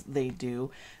sometimes they do.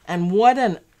 And what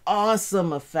an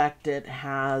awesome effect it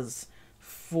has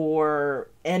for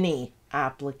any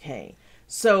applique.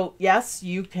 So yes,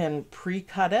 you can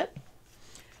pre-cut it,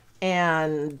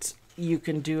 and you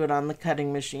can do it on the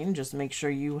cutting machine. Just make sure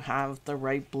you have the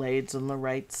right blades and the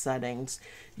right settings.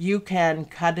 You can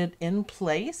cut it in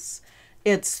place.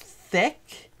 It's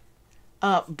thick,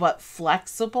 but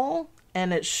flexible,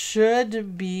 and it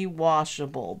should be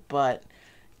washable, but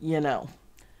you know.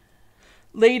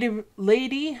 Lady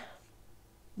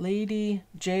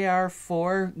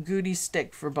JR4 Goody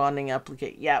Stick for bonding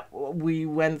applique. Yeah, we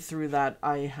went through that.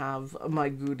 I have my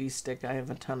Goody Stick. I have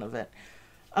a ton of it.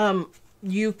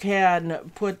 You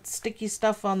can put sticky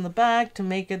stuff on the back to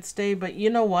make it stay, but you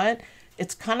know what?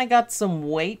 It's kind of got some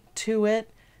weight to it,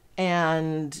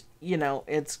 and you know,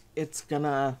 it's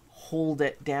gonna hold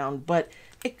it down, but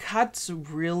it cuts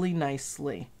really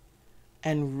nicely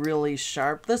and really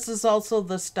sharp. This is also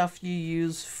the stuff you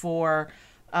use for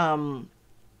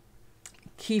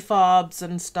key fobs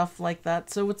and stuff like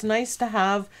that. So it's nice to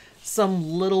have some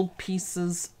little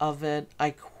pieces of it.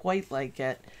 I quite like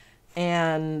it.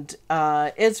 And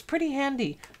it's pretty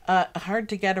handy. Hard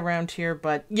to get around here,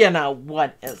 but you know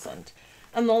what isn't.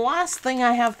 And the last thing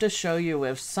I have to show you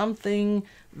is something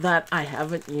that I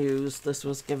haven't used. This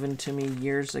was given to me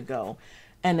years ago.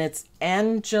 And it's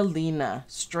Angelina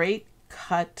Straight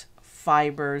Cut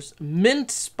Fibers,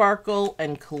 Mint Sparkle,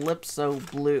 and Calypso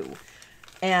Blue.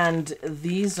 And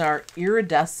these are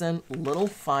iridescent little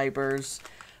fibers.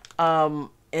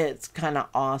 It's kind of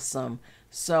awesome.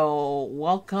 So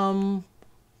welcome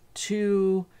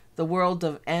to the world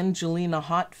of Angelina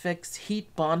Hot Fix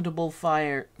Heat Bondable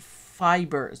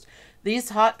Fibers. These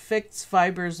Hot Fix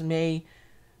fibers may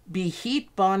be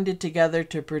heat bonded together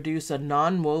to produce a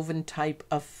non-woven type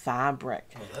of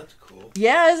fabric. Oh, that's cool.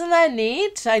 Yeah, isn't that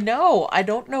neat? I know. I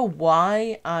don't know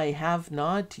why I have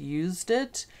not used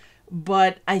it,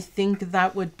 but I think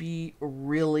that would be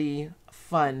really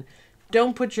fun.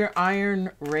 Don't put your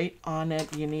iron right on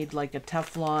it. You need like a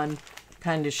Teflon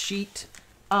kind of sheet.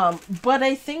 But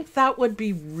I think that would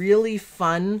be really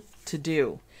fun to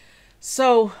do.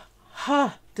 So,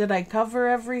 did I cover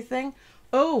everything?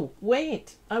 Oh,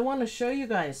 wait. I want to show you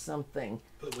guys something.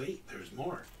 But wait, there's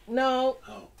more. No.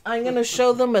 Oh. I'm going to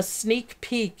show them a sneak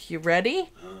peek. You ready?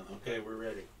 Okay, we're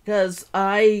ready. Because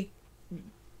I,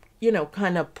 you know,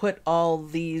 kind of put all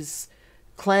these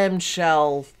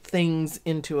clamshell things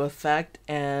into effect,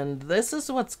 and this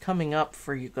is what's coming up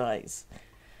for you guys.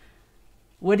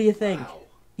 What do you think? Wow.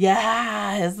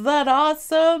 Yeah, isn't that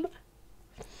awesome?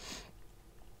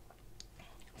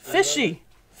 Fishy.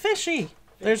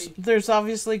 There's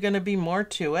obviously going to be more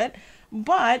to it,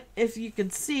 but if you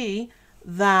could see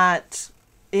that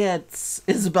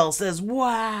Isabel says,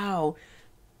 wow,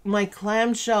 my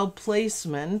clamshell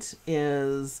placement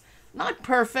is not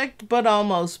perfect, but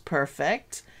almost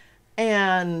perfect.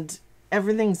 And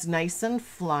everything's nice and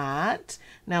flat.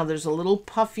 Now there's a little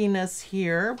puffiness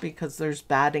here because there's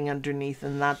batting underneath,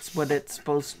 and that's what it's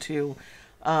supposed to.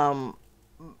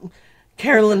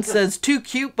 Carolyn says, too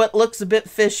cute, but looks a bit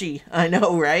fishy. I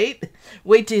know, right?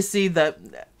 Wait till you see the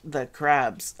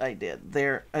crabs I did.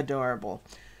 They're adorable.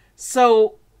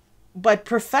 So, but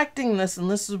perfecting this,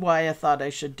 and this is why I thought I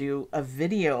should do a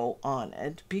video on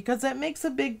it, because it makes a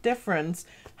big difference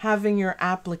having your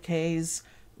appliques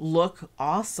look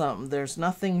awesome. There's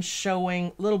nothing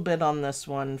showing, a little bit on this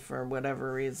one for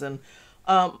whatever reason,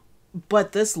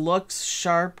 but this looks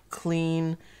sharp,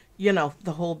 clean, you know,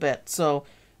 the whole bit. So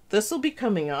this will be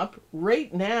coming up.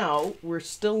 Right now we're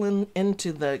still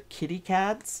into the kitty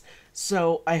cats,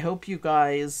 so I hope you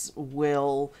guys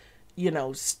will, you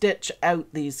know, stitch out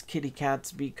these kitty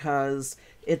cats because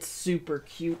it's super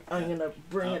cute. I'm gonna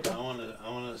bring it up. I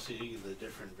wanna see the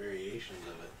different variations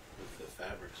of it with the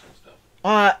fabrics and stuff.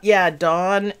 Yeah,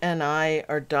 Dawn and I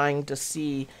are dying to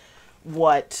see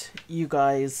what you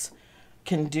guys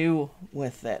can do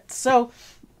with it. So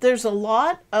there's a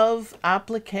lot of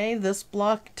applique. This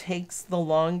block takes the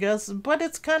longest, but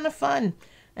it's kind of fun.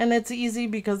 And it's easy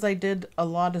because I did a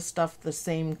lot of stuff the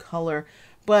same color.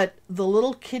 But the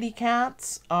little kitty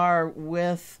cats are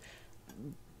with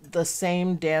the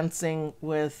same Dancing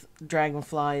with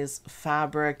Dragonflies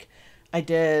fabric. I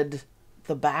did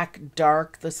the back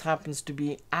dark. This happens to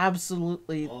be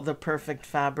absolutely the perfect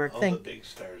fabric. All the big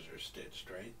stars are stitched,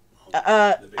 right?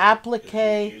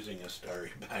 Applique. Using a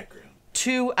starry background.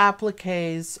 2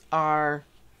 appliques are,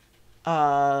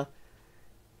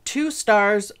 2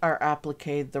 stars are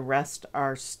appliqued, the rest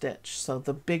are stitched. So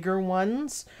the bigger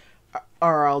ones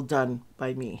are all done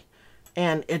by me.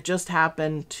 And it just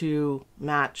happened to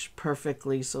match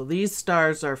perfectly. So these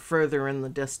stars are further in the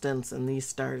distance and these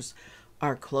stars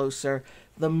are closer.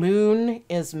 The moon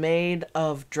is made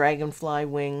of dragonfly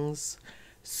wings.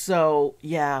 So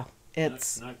yeah,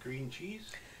 it's not green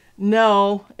cheese?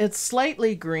 No, it's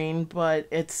slightly green, but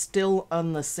it's still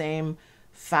on the same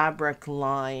fabric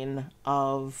line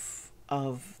of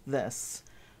this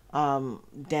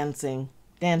dancing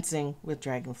with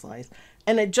dragonflies.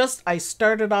 And it just, I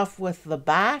started off with the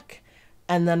back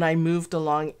and then I moved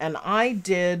along and I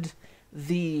did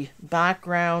the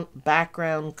background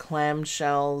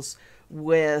clamshells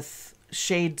with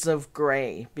shades of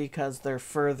gray because they're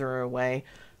further away.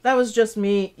 That was just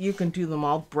me. You can do them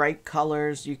all bright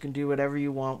colors. You can do whatever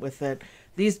you want with it.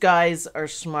 These guys are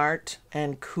smart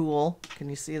and cool. Can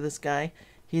you see this guy?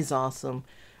 He's awesome.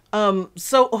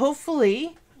 So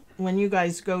hopefully when you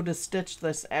guys go to stitch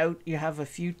this out, you have a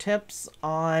few tips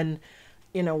on,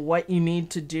 you know, what you need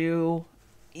to do,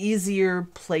 easier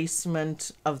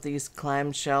placement of these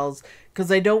clamshells,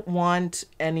 because I don't want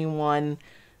anyone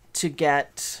to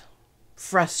get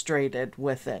frustrated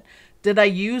with it. Did I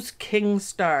use King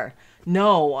Star?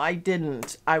 No, I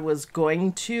didn't. I was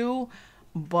going to,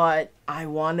 but I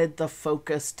wanted the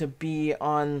focus to be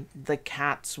on the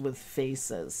cats with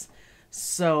faces.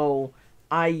 So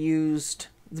I used,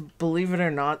 believe it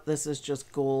or not, this is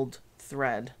just gold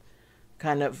thread.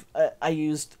 Kind of, I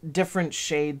used different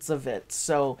shades of it.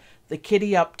 So the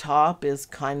kitty up top is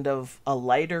kind of a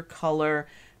lighter color.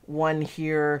 One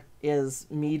here is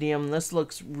medium. This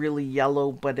looks really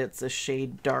yellow, but it's a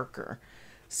shade darker.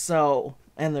 So,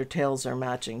 and their tails are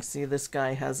matching. See, this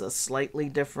guy has a slightly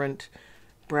different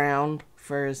brown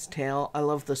for his tail. I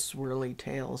love the swirly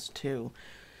tails too.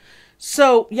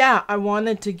 So yeah, I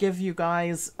wanted to give you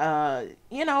guys,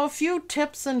 you know, a few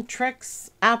tips and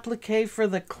tricks, applique for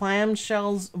the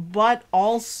clamshells, but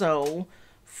also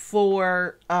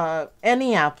for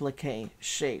any applique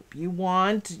shape. You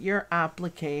want your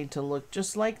applique to look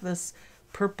just like this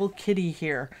purple kitty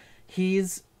here.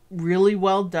 He's really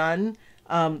well done.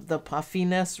 The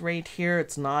puffiness right here,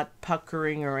 it's not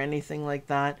puckering or anything like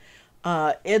that.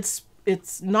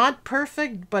 It's not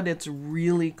perfect, but it's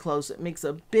really close. It makes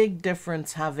a big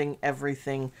difference having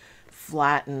everything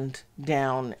flattened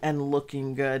down and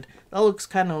looking good. That looks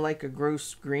kind of like a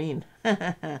gross green.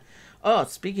 Oh,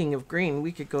 speaking of green,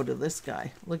 we could go to this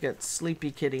guy. Look at Sleepy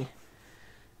Kitty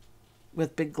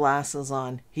with big glasses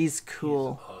on. He's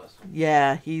cool. He's awesome.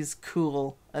 Yeah, he's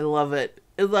cool. I love it.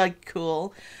 It's like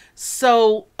cool.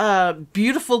 So,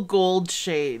 beautiful gold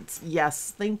shades.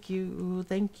 Yes, thank you.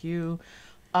 Thank you.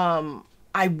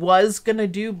 I was going to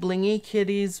do blingy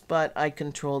kitties, but I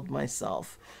controlled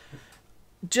myself.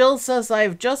 Jill says,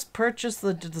 I've just purchased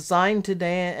the design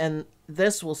today and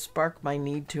this will spark my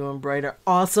need to embroider.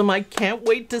 Awesome. I can't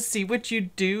wait to see what you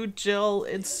do, Jill.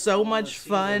 It's so much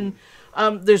fun.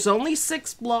 There's only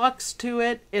 6 blocks to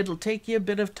it. It'll take you a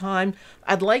bit of time.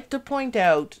 I'd like to point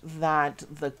out that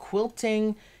the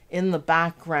quilting in the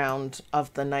background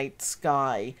of the night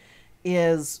sky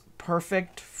is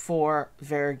perfect for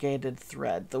variegated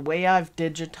thread. The way I've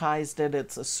digitized it,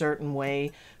 it's a certain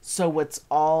way, so it's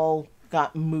all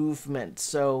got movement.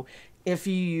 So if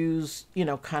you use, you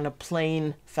know, kind of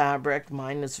plain fabric,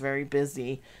 mine is very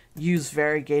busy, use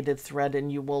variegated thread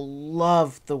and you will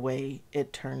love the way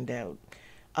it turned out.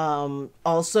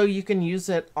 Also, you can use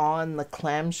it on the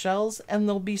clamshells and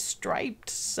they'll be striped.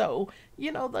 So,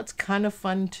 you know, that's kind of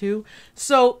fun too.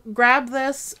 So grab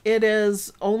this. It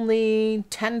is only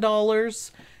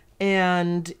 $10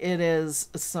 and it is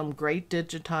some great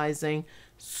digitizing,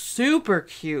 super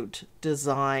cute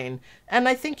design. And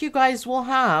I think you guys will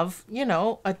have, you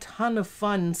know, a ton of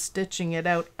fun stitching it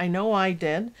out. I know I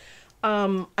did.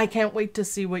 I can't wait to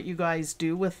see what you guys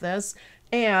do with this.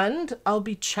 And I'll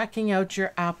be checking out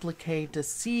your applique to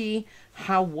see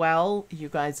how well you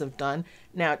guys have done.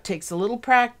 Now, it takes a little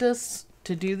practice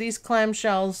to do these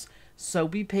clamshells, so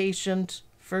be patient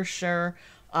for sure.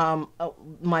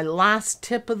 My last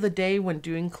tip of the day when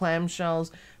doing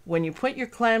clamshells, when you put your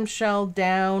clamshell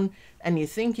down and you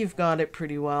think you've got it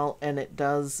pretty well and it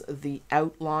does the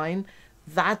outline,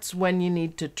 that's when you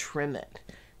need to trim it.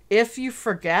 If you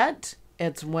forget,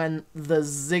 it's when the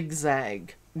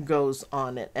zigzag goes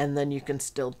on it and then you can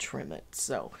still trim it.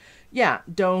 So yeah,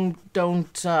 don't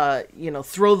you know,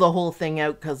 throw the whole thing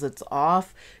out because it's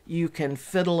off. You can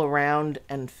fiddle around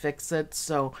and fix it.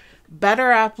 So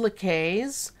better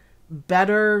appliques,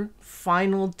 better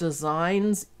final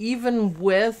designs, even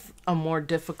with a more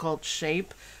difficult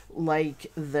shape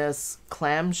like this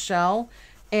clamshell.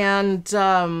 And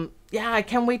yeah, I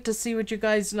can't wait to see what you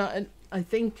guys know. I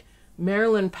think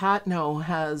Marilyn Patno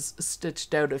has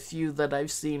stitched out a few that I've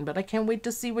seen, but I can't wait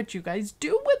to see what you guys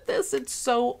do with this. It's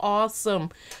so awesome.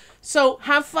 So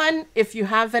have fun. If you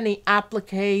have any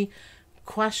applique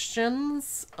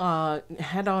questions,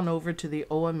 head on over to the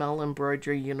OML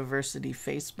Embroidery University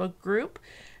Facebook group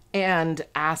and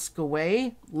ask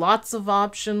away. Lots of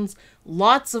options,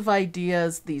 lots of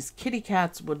ideas. These kitty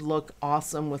cats would look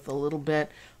awesome with a little bit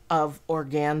of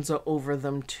organza over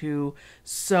them too.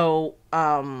 So,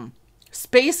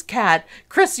 Space Cat,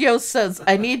 Chris Yost says,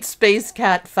 I need Space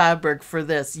Cat fabric for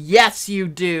this. Yes, you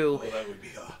do. Oh, that would be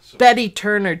awesome. Betty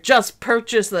Turner, just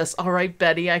purchase this. All right,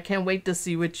 Betty, I can't wait to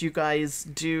see what you guys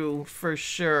do for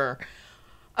sure.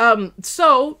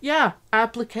 So, yeah,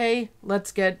 applique.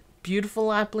 Let's get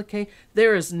beautiful applique.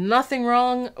 There is nothing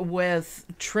wrong with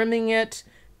trimming it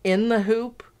in the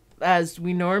hoop as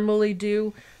we normally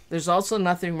do. There's also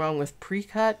nothing wrong with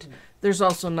pre-cut. There's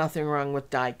also nothing wrong with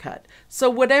die cut. So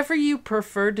whatever you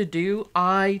prefer to do,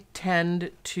 I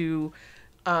tend to,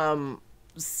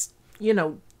 you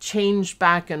know, change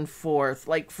back and forth.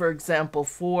 Like, for example,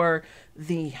 for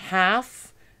the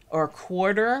half or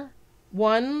quarter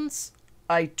ones,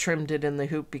 I trimmed it in the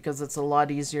hoop because it's a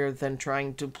lot easier than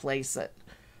trying to place it.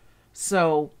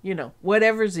 So, you know,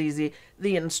 whatever's easy.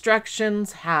 The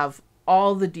instructions have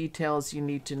all the details you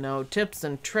need to know, tips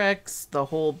and tricks, the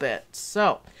whole bit.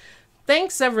 So,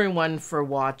 thanks everyone for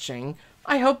watching.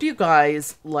 I hope you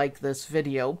guys like this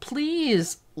video.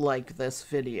 Please like this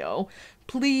video.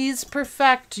 Please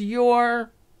perfect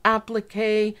your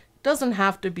applique. Doesn't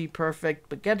have to be perfect,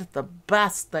 but get it the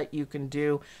best that you can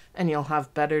do and you'll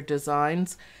have better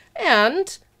designs.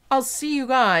 And I'll see you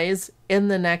guys in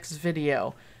the next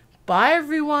video. Bye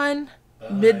everyone. Bye.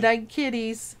 Midnight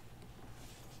Kitties.